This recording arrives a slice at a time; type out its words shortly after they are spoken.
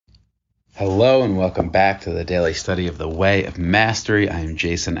Hello and welcome back to the daily study of the Way of Mastery. I am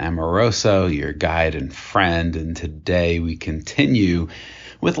Jason Amoroso, your guide and friend, and today we continue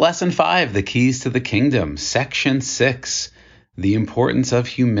with Lesson 5, The Keys to the Kingdom, Section 6, The Importance of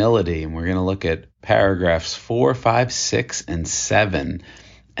Humility. And we're going to look at paragraphs 4, 5, 6, and 7.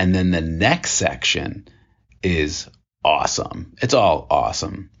 And then the next section is awesome. It's all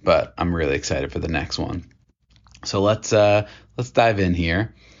awesome, but I'm really excited for the next one. So let's dive in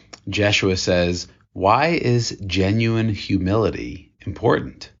here. Jeshua says, why is genuine humility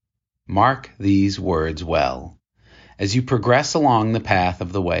important? Mark these words well. As you progress along the path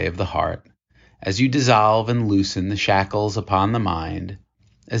of the way of the heart, as you dissolve and loosen the shackles upon the mind,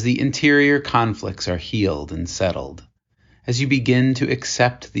 as the interior conflicts are healed and settled, as you begin to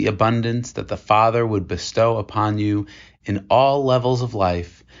accept the abundance that the Father would bestow upon you in all levels of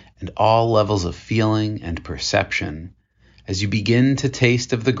life and all levels of feeling and perception, as you begin to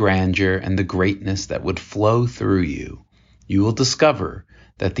taste of the grandeur and the greatness that would flow through you, you will discover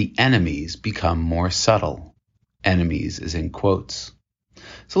that the enemies become more subtle. Enemies is in quotes.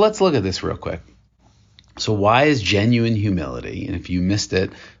 So let's look at this real quick. So why is genuine humility, and if you missed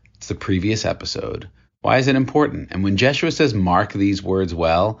it, it's the previous episode, why is it important? And when Jeshua says mark these words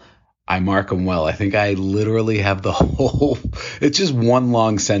well, I mark them well. I think I literally have the whole, it's just one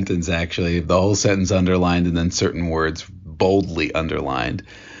long sentence actually, the whole sentence underlined and then certain words boldly underlined.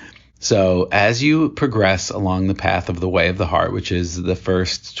 So as you progress along the path of the way of the heart, which is the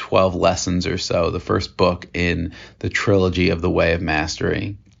first 12 lessons or so, the first book in the trilogy of the Way of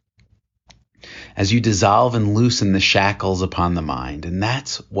Mastery, as you dissolve and loosen the shackles upon the mind, and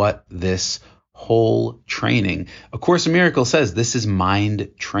that's what this whole training, A Course in Miracles says this is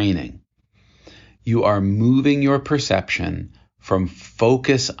mind training. You are moving your perception from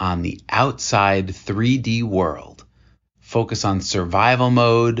focus on the outside 3D world, focus on survival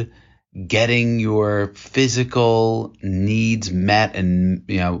mode, getting your physical needs met. And,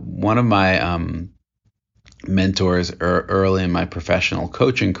 one of my mentors early in my professional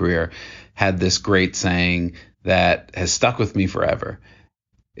coaching career had this great saying that has stuck with me forever.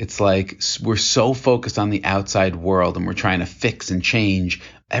 It's like we're so focused on the outside world and we're trying to fix and change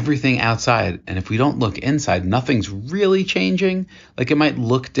everything outside. And if we don't look inside, nothing's really changing. Like it might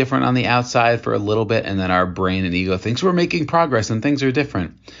look different on the outside for a little bit, and then our brain and ego thinks we're making progress and things are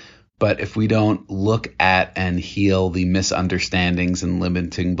different. But if we don't look at and heal the misunderstandings and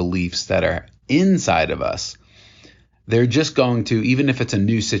limiting beliefs that are inside of us, they're just going to, even if it's a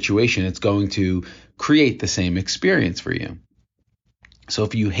new situation, it's going to create the same experience for you. So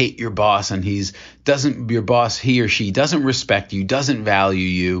if you hate your boss and he or she doesn't respect you, doesn't value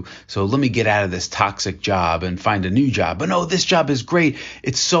you, so let me get out of this toxic job and find a new job. But no, this job is great.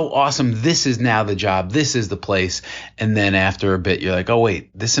 It's so awesome. This is now the job. This is the place. And then after a bit, you're like, oh, wait,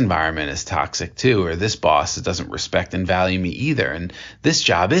 this environment is toxic too, or this boss doesn't respect and value me either. And this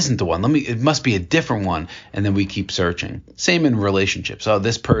job isn't the one. It must be a different one. And then we keep searching. Same in relationships. Oh,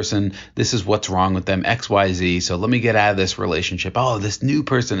 this person, this is what's wrong with them, X, Y, Z. So let me get out of this relationship. Oh, this new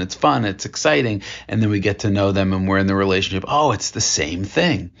person, it's fun, it's exciting. And then we get to know them and we're in the relationship. Oh, it's the same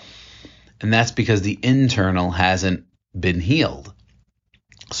thing. And that's because the internal hasn't been healed.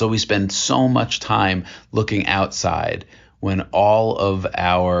 So we spend so much time looking outside when all of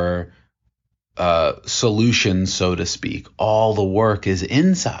our solutions, so to speak, all the work is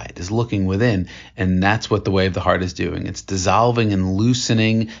inside, is looking within. And that's what the Way of the Heart is doing. It's dissolving and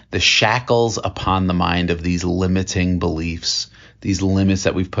loosening the shackles upon the mind of these limiting beliefs, these limits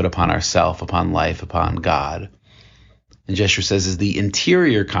that we've put upon ourselves, upon life, upon God. And Jeshua says, as the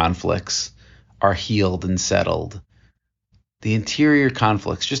interior conflicts are healed and settled, the interior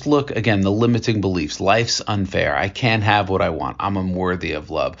conflicts, just look again, the limiting beliefs. Life's unfair. I can't have what I want. I'm unworthy of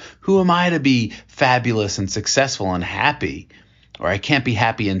love. Who am I to be fabulous and successful and happy? Or I can't be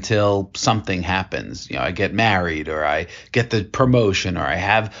happy until something happens. I get married, or I get the promotion, or I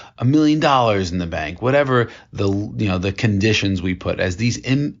have $1 million in the bank. Whatever the conditions we put, as these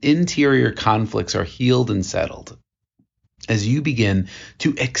interior conflicts are healed and settled, as you begin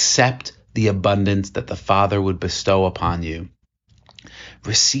to accept the abundance that the Father would bestow upon you,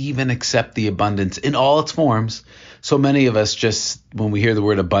 receive and accept the abundance in all its forms. So many of us just, when we hear the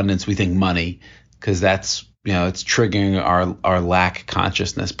word abundance, we think money, because that's it's triggering our lack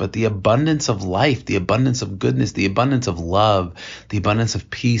consciousness. But the abundance of life, the abundance of goodness, the abundance of love, the abundance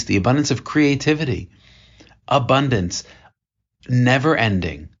of peace, the abundance of creativity, abundance, never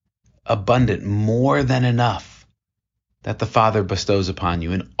ending, abundant, more than enough, that the Father bestows upon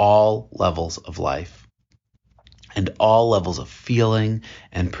you in all levels of life and all levels of feeling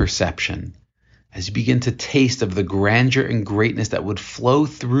and perception. as you begin to taste of the grandeur and greatness that would flow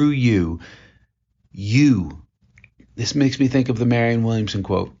through you, this makes me think of the Marianne Williamson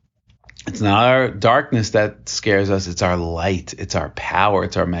quote. It's not our darkness that scares us. It's our light. It's our power.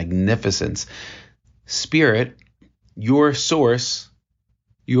 It's our magnificence. Spirit, your source,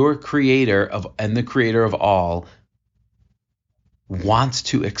 your creator and the creator of all, wants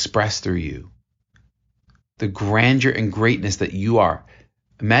to express through you the grandeur and greatness that you are.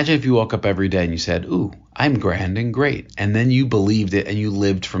 Imagine if you woke up every day and you said, "Ooh, I'm grand and great." And then you believed it and you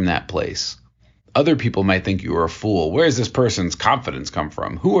lived from that place. Other people might think you were a fool. Where does this person's confidence come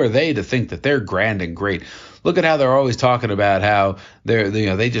from? Who are they to think that they're grand and great? Look at how they're always talking about how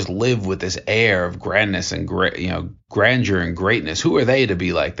they just live with this air of grandness and grandeur and greatness. Who are they to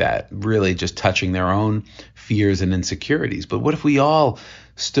be like that? Really just touching their own fears and insecurities. But what if we all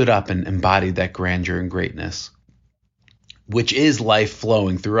stood up and embodied that grandeur and greatness, which is life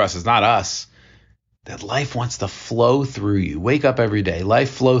flowing through us? It's not us. That life wants to flow through you. Wake up every day. Life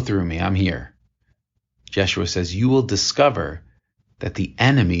flow through me. I'm here. Jeshua says, you will discover that the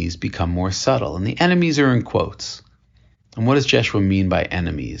enemies become more subtle. And the enemies are in quotes. And what does Jeshua mean by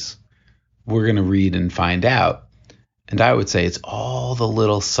enemies? We're going to read and find out. And I would say it's all the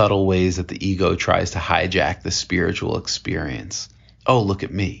little subtle ways that the ego tries to hijack the spiritual experience. Oh, look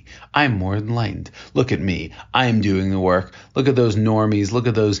at me. I'm more enlightened. Look at me. I'm doing the work. Look at those normies. Look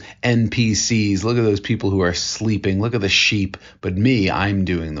at those NPCs. Look at those people who are sleeping. Look at the sheep. But me, I'm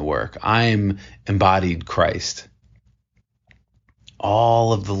doing the work. I'm embodied Christ.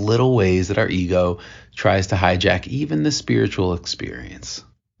 All of the little ways that our ego tries to hijack even the spiritual experience.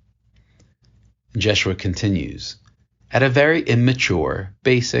 Jeshua continues. At a very immature,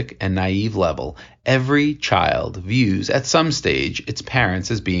 basic, and naive level, every child views at some stage its parents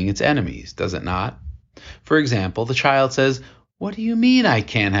as being its enemies, does it not? For example, the child says, "What do you mean I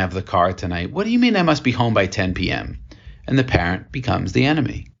can't have the car tonight? What do you mean I must be home by 10 p.m.?" And the parent becomes the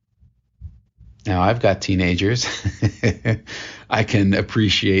enemy. Now, I've got teenagers. I can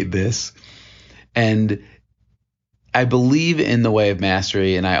appreciate this. And I believe in the way of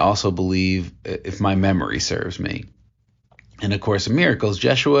mastery, and I also believe, if my memory serves me, in A Course in Miracles,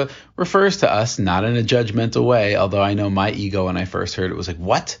 Jeshua refers to us not in a judgmental way, although I know my ego when I first heard it was like,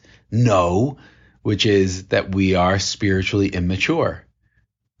 what? No, which is that we are spiritually immature.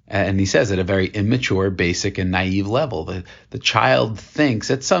 And he says at a very immature, basic, and naive level, the child thinks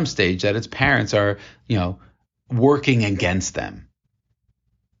at some stage that its parents are, working against them.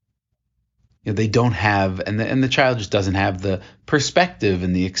 They don't have, and the child just doesn't have the perspective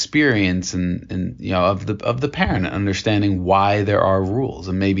and the experience and of the parent, understanding why there are rules.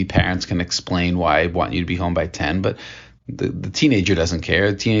 And maybe parents can explain why I want you to be home by 10, but the teenager doesn't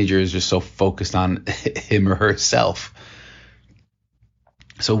care. The teenager is just so focused on him or herself.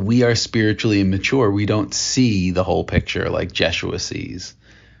 So we are spiritually immature. We don't see the whole picture like Jeshua sees.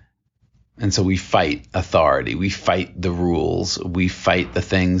 And so we fight authority. We fight the rules. We fight the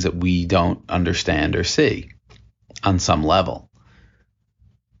things that we don't understand or see on some level.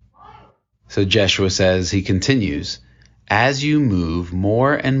 So Jeshua says, he continues, as you move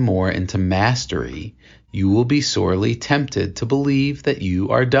more and more into mastery, you will be sorely tempted to believe that you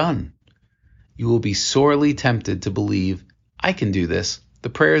are done. You will be sorely tempted to believe, I can do this. The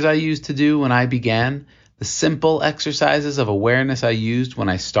prayers I used to do when I began, the simple exercises of awareness I used when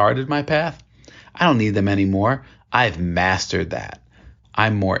I started my path, I don't need them anymore. I've mastered that.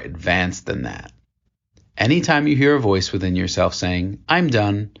 I'm more advanced than that. Anytime you hear a voice within yourself saying, I'm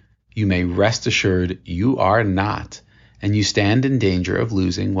done, you may rest assured you are not, and you stand in danger of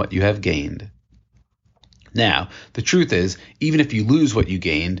losing what you have gained. Now, the truth is, even if you lose what you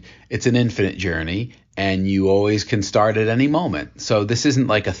gained, it's an infinite journey, and you always can start at any moment. So this isn't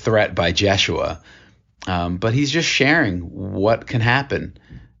like a threat by Jeshua, but he's just sharing what can happen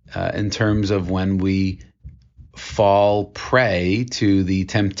in terms of when we fall prey to the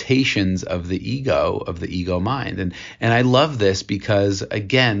temptations of the ego mind. And I love this because,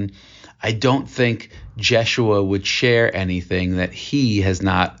 again, I don't think Jeshua would share anything that he has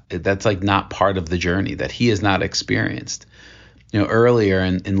not, that's like not part of the journey, that he has not experienced. Earlier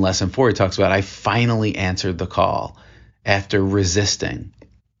in lesson 4, he talks about, I finally answered the call after resisting.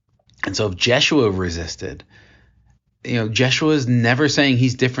 And so if Jeshua resisted, Jeshua is never saying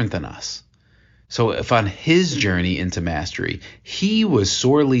he's different than us. So if on his journey into mastery, he was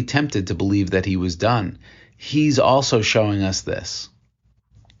sorely tempted to believe that he was done, he's also showing us this.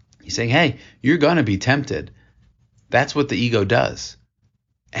 He's saying, hey, you're going to be tempted. That's what the ego does.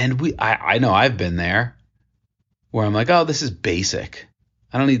 And I know I've been there where I'm like, oh, this is basic.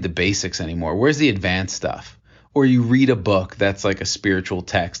 I don't need the basics anymore. Where's the advanced stuff? Or you read a book that's like a spiritual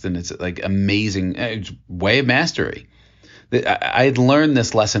text and it's like amazing. It's Way of Mastery. I had learned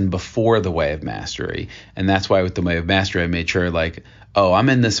this lesson before the Way of Mastery, and that's why with the Way of Mastery I made sure like, oh, I'm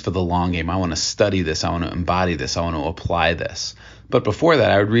in this for the long game. I want to study this. I want to embody this. I want to apply this. But before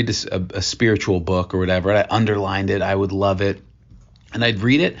that, I would read a spiritual book or whatever. I underlined it. I would love it. And I'd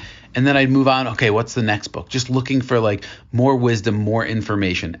read it, and then I'd move on. Okay, what's the next book? Just looking for like more wisdom, more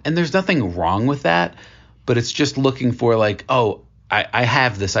information. And there's nothing wrong with that, but it's just looking for like, oh, I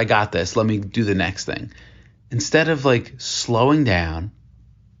have this. I got this. Let me do the next thing. Instead of like slowing down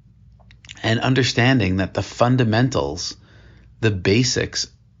and understanding that the fundamentals, the basics,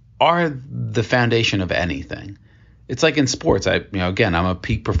 are the foundation of anything. It's like in sports. Again, I'm a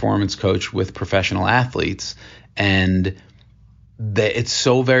peak performance coach with professional athletes, and it's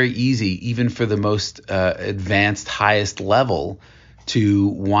so very easy, even for the most advanced, highest level, to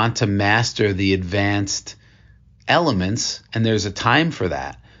want to master the advanced elements, and there's a time for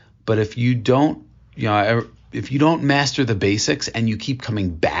that. But if you don't, if you don't master the basics and you keep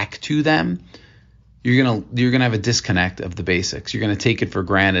coming back to them, you're gonna have a disconnect of the basics. You're gonna take it for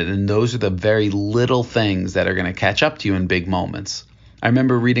granted, and those are the very little things that are gonna catch up to you in big moments. I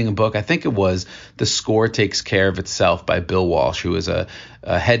remember reading a book, I think it was The Score Takes Care of Itself by Bill Walsh, who was a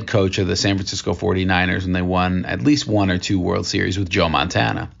head coach of the San Francisco 49ers, and they won at least 1 or 2 World Series with Joe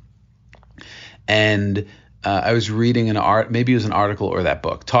Montana. And I was reading maybe it was an article or that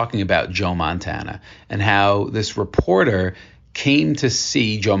book, talking about Joe Montana and how this reporter came to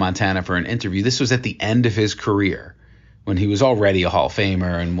see Joe Montana for an interview. This was at the end of his career when he was already a Hall of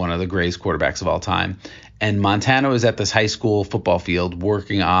Famer and one of the greatest quarterbacks of all time. And Montana was at this high school football field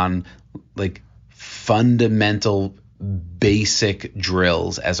working on like fundamental basic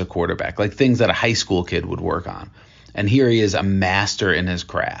drills as a quarterback, like things that a high school kid would work on. And here he is, a master in his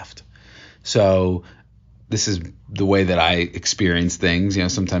craft. So this is the way that I experience things.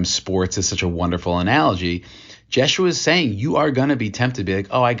 Sometimes sports is such a wonderful analogy. Jeshua is saying you are going to be tempted to be like,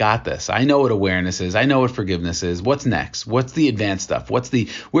 oh, I got this. I know what awareness is. I know what forgiveness is. What's next? What's the advanced stuff? Where's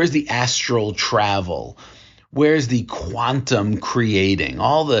the astral travel? Where's the quantum creating?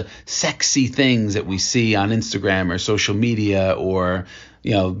 All the sexy things that we see on Instagram or social media or,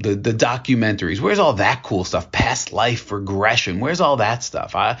 the documentaries. Where's all that cool stuff? Past life regression. Where's all that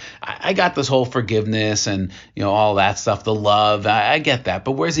stuff? I got this whole forgiveness and, all that stuff, the love. I get that.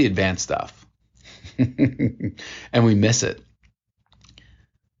 But where's the advanced stuff? And we miss it.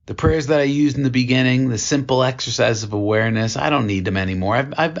 The prayers that I used in the beginning, the simple exercise of awareness, I don't need them anymore.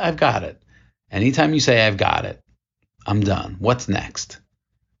 I've got it. Anytime you say I've got it, I'm done. What's next?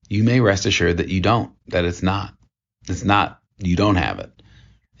 You may rest assured that you don't, that it's not. It's not. You don't have it.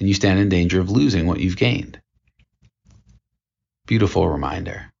 And you stand in danger of losing what you've gained. Beautiful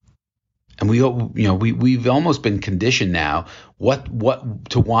reminder. And we've almost been conditioned now what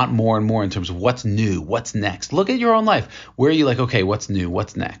to want more and more in terms of what's new, what's next. Look at your own life. Where are you like, okay, what's new,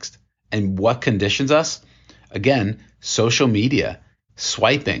 what's next? And what conditions us? Again, social media,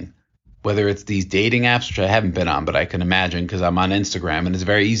 swiping, whether it's these dating apps, which I haven't been on, but I can imagine because I'm on Instagram, and it's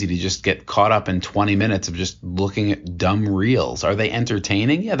very easy to just get caught up in 20 minutes of just looking at dumb reels. Are they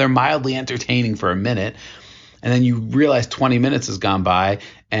entertaining? Yeah, they're mildly entertaining for a minute. And then you realize 20 minutes has gone by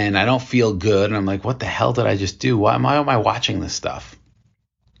and I don't feel good. And I'm like, what the hell did I just do? Why am I watching this stuff?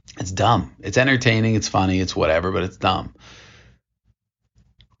 It's dumb. It's entertaining. It's funny. It's whatever, but it's dumb.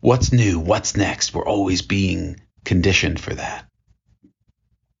 What's new? What's next? We're always being conditioned for that.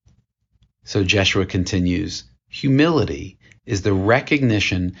 So Jeshua continues, humility is the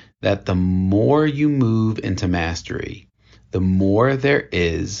recognition that the more you move into mastery, the more there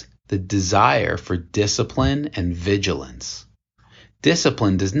is the desire for discipline and vigilance.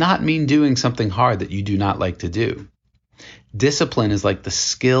 Discipline does not mean doing something hard that you do not like to do. Discipline is like the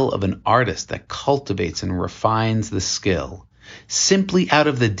skill of an artist that cultivates and refines the skill, simply out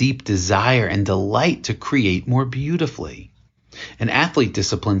of the deep desire and delight to create more beautifully. An athlete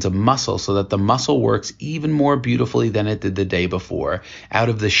disciplines a muscle so that the muscle works even more beautifully than it did the day before, out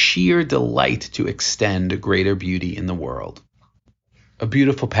of the sheer delight to extend greater beauty in the world. A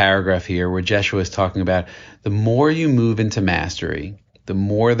beautiful paragraph here where Jeshua is talking about the more you move into mastery, the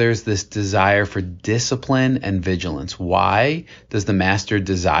more there's this desire for discipline and vigilance. Why does the master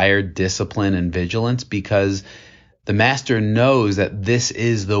desire discipline and vigilance? Because the master knows that this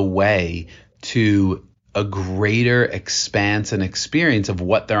is the way to a greater expanse and experience of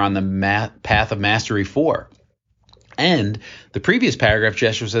what they're on the path of mastery for. And the previous paragraph,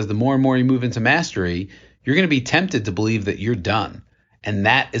 Jeshua says, the more and more you move into mastery, you're going to be tempted to believe that you're done. And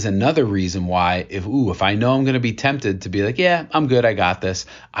that is another reason why if I know I'm going to be tempted to be like, yeah, I'm good, I got this,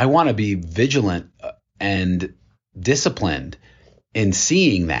 I want to be vigilant and disciplined in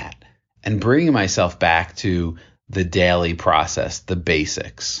seeing that and bringing myself back to the daily process, the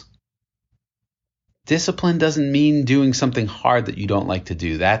basics. Discipline doesn't mean doing something hard that you don't like to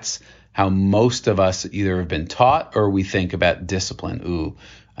do. That's how most of us either have been taught or we think about discipline. Ooh,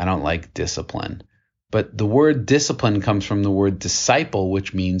 I don't like discipline. But the word discipline comes from the word disciple,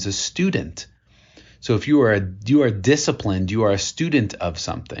 which means a student. So if you are disciplined, you are a student of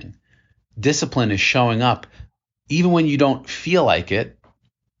something. Discipline is showing up even when you don't feel like it.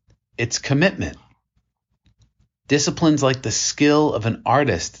 It's commitment. Discipline's like the skill of an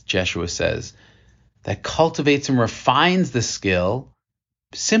artist, Jeshua says, that cultivates and refines the skill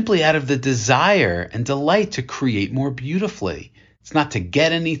simply out of the desire and delight to create more beautifully. It's not to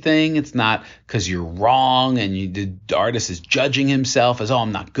get anything. It's not because you're wrong and the artist is judging himself as, oh,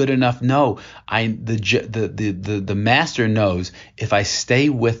 I'm not good enough. No, the master knows if I stay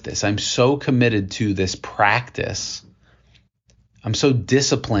with this, I'm so committed to this practice. I'm so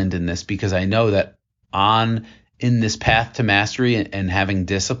disciplined in this because I know that in this path to mastery and having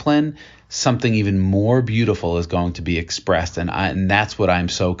discipline, something even more beautiful is going to be expressed, and that's what I'm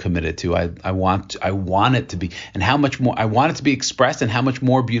so committed to. I want it to be, and how much more I want it to be expressed, and how much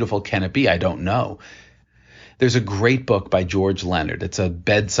more beautiful can it be? I don't know. There's a great book by George Leonard. It's a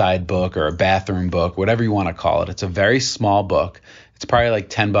bedside book or a bathroom book, whatever you want to call it. It's a very small book. It's probably like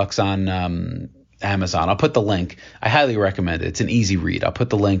 $10 on Amazon. I'll put the link. I highly recommend it. It's an easy read. I'll put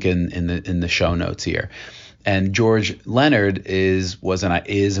the link in the show notes here. And George Leonard was an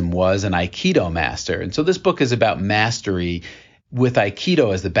Aikido master. And so this book is about mastery with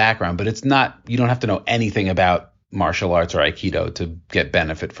Aikido as the background, but it's not, you don't have to know anything about martial arts or Aikido to get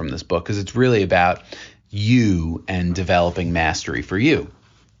benefit from this book, because it's really about you and developing mastery for you.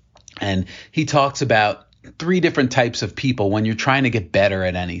 And he talks about 3 different types of people when you're trying to get better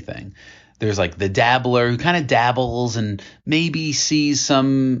at anything. There's like the dabbler who kind of dabbles and maybe sees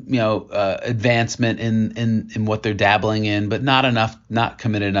some, advancement in what they're dabbling in, but not enough, not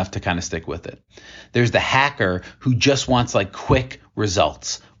committed enough to kind of stick with it. There's the hacker who just wants like quick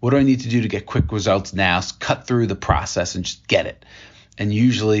results. What do I need to do to get quick results now? Cut through the process and just get it. And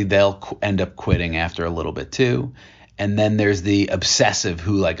usually they'll end up quitting after a little bit too. And then there's the obsessive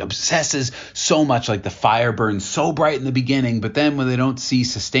who like obsesses so much, like the fire burns so bright in the beginning, but then when they don't see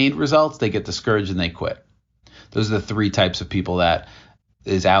sustained results, they get discouraged and they quit. Those are the 3 types of people that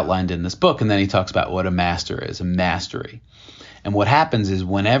is outlined in this book. And then he talks about what a master is, a mastery. And what happens is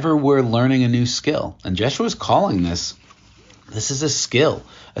whenever we're learning a new skill, and Jeshua's calling this is a skill.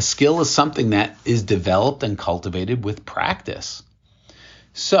 A skill is something that is developed and cultivated with practice.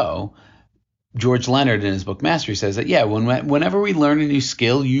 So George Leonard in his book Mastery says that, whenever we learn a new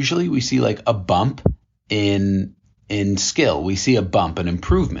skill, usually we see like a bump in skill. We see a bump, an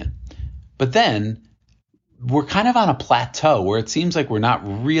improvement. But then we're kind of on a plateau where it seems like we're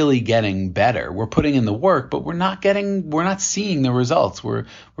not really getting better. We're putting in the work, but we're not seeing the results. We're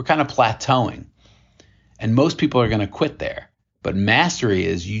kind of plateauing. And most people are going to quit there. But mastery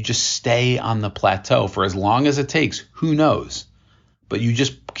is you just stay on the plateau for as long as it takes. Who knows? But you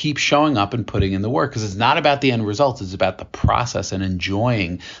just keep showing up and putting in the work, because it's not about the end results. It's about the process and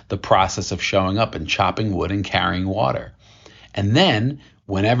enjoying the process of showing up and chopping wood and carrying water. And then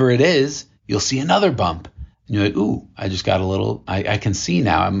whenever it is, you'll see another bump. And you're like, ooh, I just got a little, I can see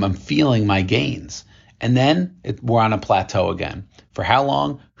now. I'm feeling my gains. And then we're on a plateau again. For how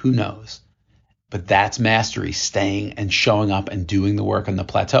long? Who knows? But that's mastery, staying and showing up and doing the work on the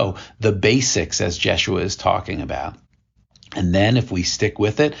plateau. The basics, as Jeshua is talking about. And then if we stick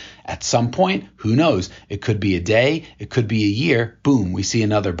with it, at some point, who knows? It could be a day, it could be a year, boom, we see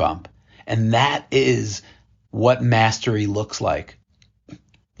another bump. And that is what mastery looks like.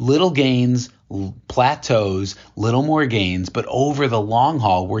 Little gains, plateaus, little more gains, but over the long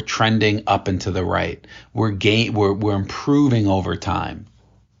haul, we're trending up and to the right. We're improving over time.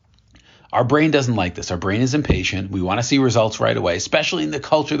 Our brain doesn't like this. Our brain is impatient. We want to see results right away, especially in the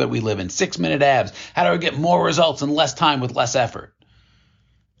culture that we live in. 6-minute abs. How do I get more results in less time with less effort?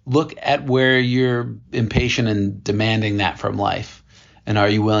 Look at where you're impatient and demanding that from life. And are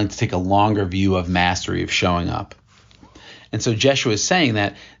you willing to take a longer view of mastery, of showing up? And so Jeshua is saying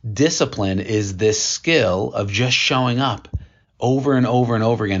that discipline is this skill of just showing up over and over and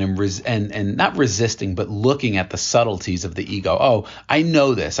over again, and not resisting, but looking at the subtleties of the ego. Oh, I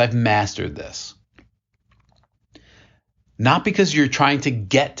know this. I've mastered this. Not because you're trying to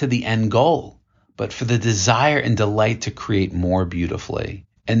get to the end goal, but for the desire and delight to create more beautifully.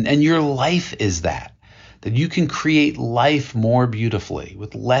 And your life is that you can create life more beautifully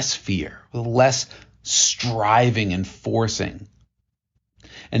with less fear, with less striving and forcing.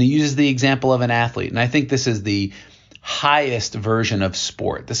 And he uses the example of an athlete. And I think this is the highest version of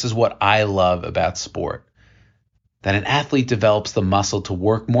sport. This is what I love about sport. That an athlete develops the muscle to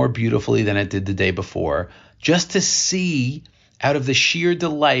work more beautifully than it did the day before, just to see out of the sheer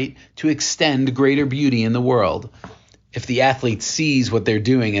delight to extend greater beauty in the world. If the athlete sees what they're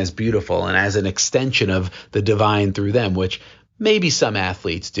doing as beautiful and as an extension of the divine through them, which maybe some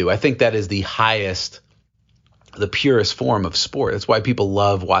athletes do, I think that is the highest, the purest form of sport. That's why people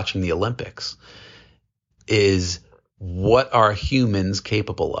love watching the Olympics, is what are humans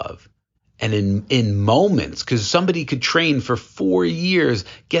capable of? And in moments, because somebody could train for 4 years,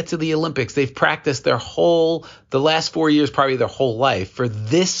 get to the Olympics. They've practiced the last 4 years, probably their whole life, for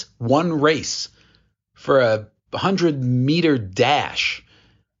this one race, for a 100-meter dash.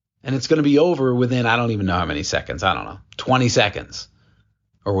 And it's going to be over within, I don't even know how many seconds. I don't know, 20 seconds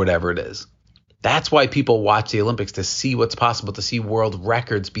or whatever it is. That's why people watch the Olympics, to see what's possible, to see world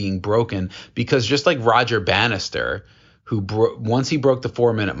records being broken. Because just like Roger Bannister, who once he broke the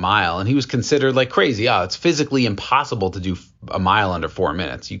 4-minute mile, and he was considered like crazy. Oh, it's physically impossible to do a mile under 4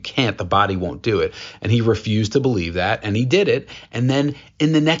 minutes. You can't. The body won't do it. And he refused to believe that, and he did it. And then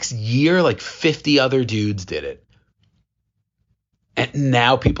in the next year, like 50 other dudes did it. And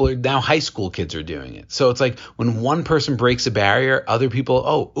now high school kids are doing it. So it's like when one person breaks a barrier, other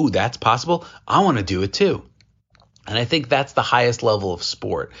people, that's possible. I want to do it too. And I think that's the highest level of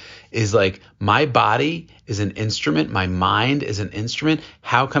sport, is like, my body is an instrument. My mind is an instrument.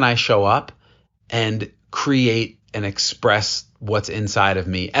 How can I show up and create and express what's inside of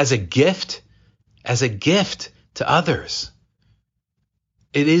me as a gift to others?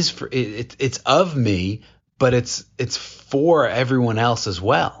 It's of me, but it's for everyone else as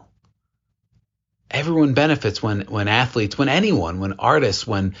well. Everyone benefits when athletes, when anyone, when artists,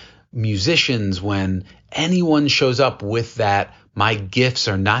 when musicians, when anyone shows up with that, my gifts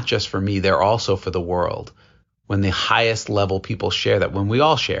are not just for me, they're also for the world. When the highest level people share that, when we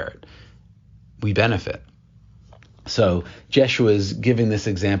all share it, we benefit. So Jeshua is giving this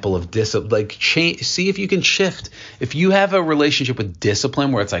example of discipline. See if you can shift. If you have a relationship with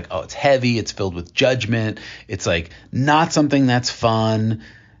discipline where it's like, it's heavy, it's filled with judgment, it's like not something that's fun.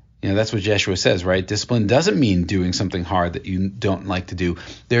 That's what Jeshua says, right? Discipline doesn't mean doing something hard that you don't like to do.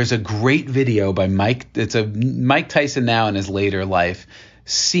 There's a great video by Mike. It's a Mike Tyson now in his later life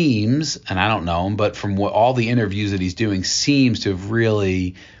seems, and I don't know him, but from all the interviews that he's doing, seems to have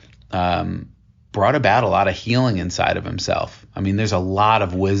really brought about a lot of healing inside of himself. I mean, there's a lot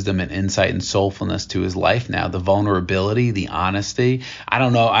of wisdom and insight and soulfulness to his life now. The vulnerability, the honesty. I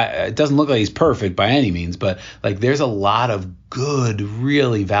don't know. It doesn't look like he's perfect by any means, but like there's a lot of good,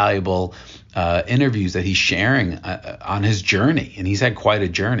 really valuable interviews that he's sharing on his journey. And he's had quite a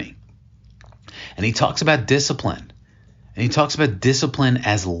journey. And he talks about discipline. And he talks about discipline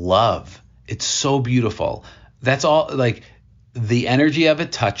as love. It's so beautiful. That's all, like, the energy of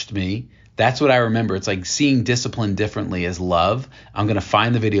it touched me. That's what I remember. It's like seeing discipline differently as love. I'm going to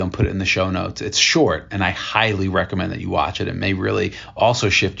find the video and put it in the show notes. It's short, and I highly recommend that you watch it. It may really also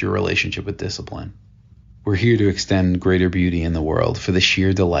shift your relationship with discipline. We're here to extend greater beauty in the world for the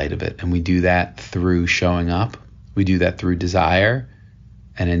sheer delight of it. And we do that through showing up. We do that through desire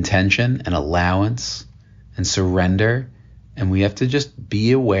and intention and allowance and surrender. And we have to just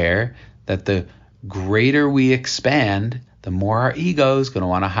be aware that the greater we expand, the more our ego is going to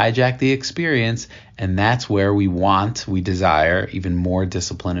want to hijack the experience. And that's where we desire even more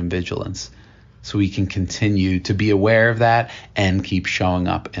discipline and vigilance. So we can continue to be aware of that and keep showing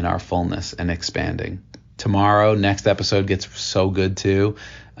up in our fullness and expanding. Tomorrow, next episode gets so good too.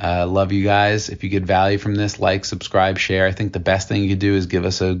 Love you guys. If you get value from this, like, subscribe, share. I think the best thing you could do is give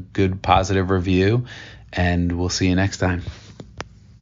us a good positive review. And we'll see you next time.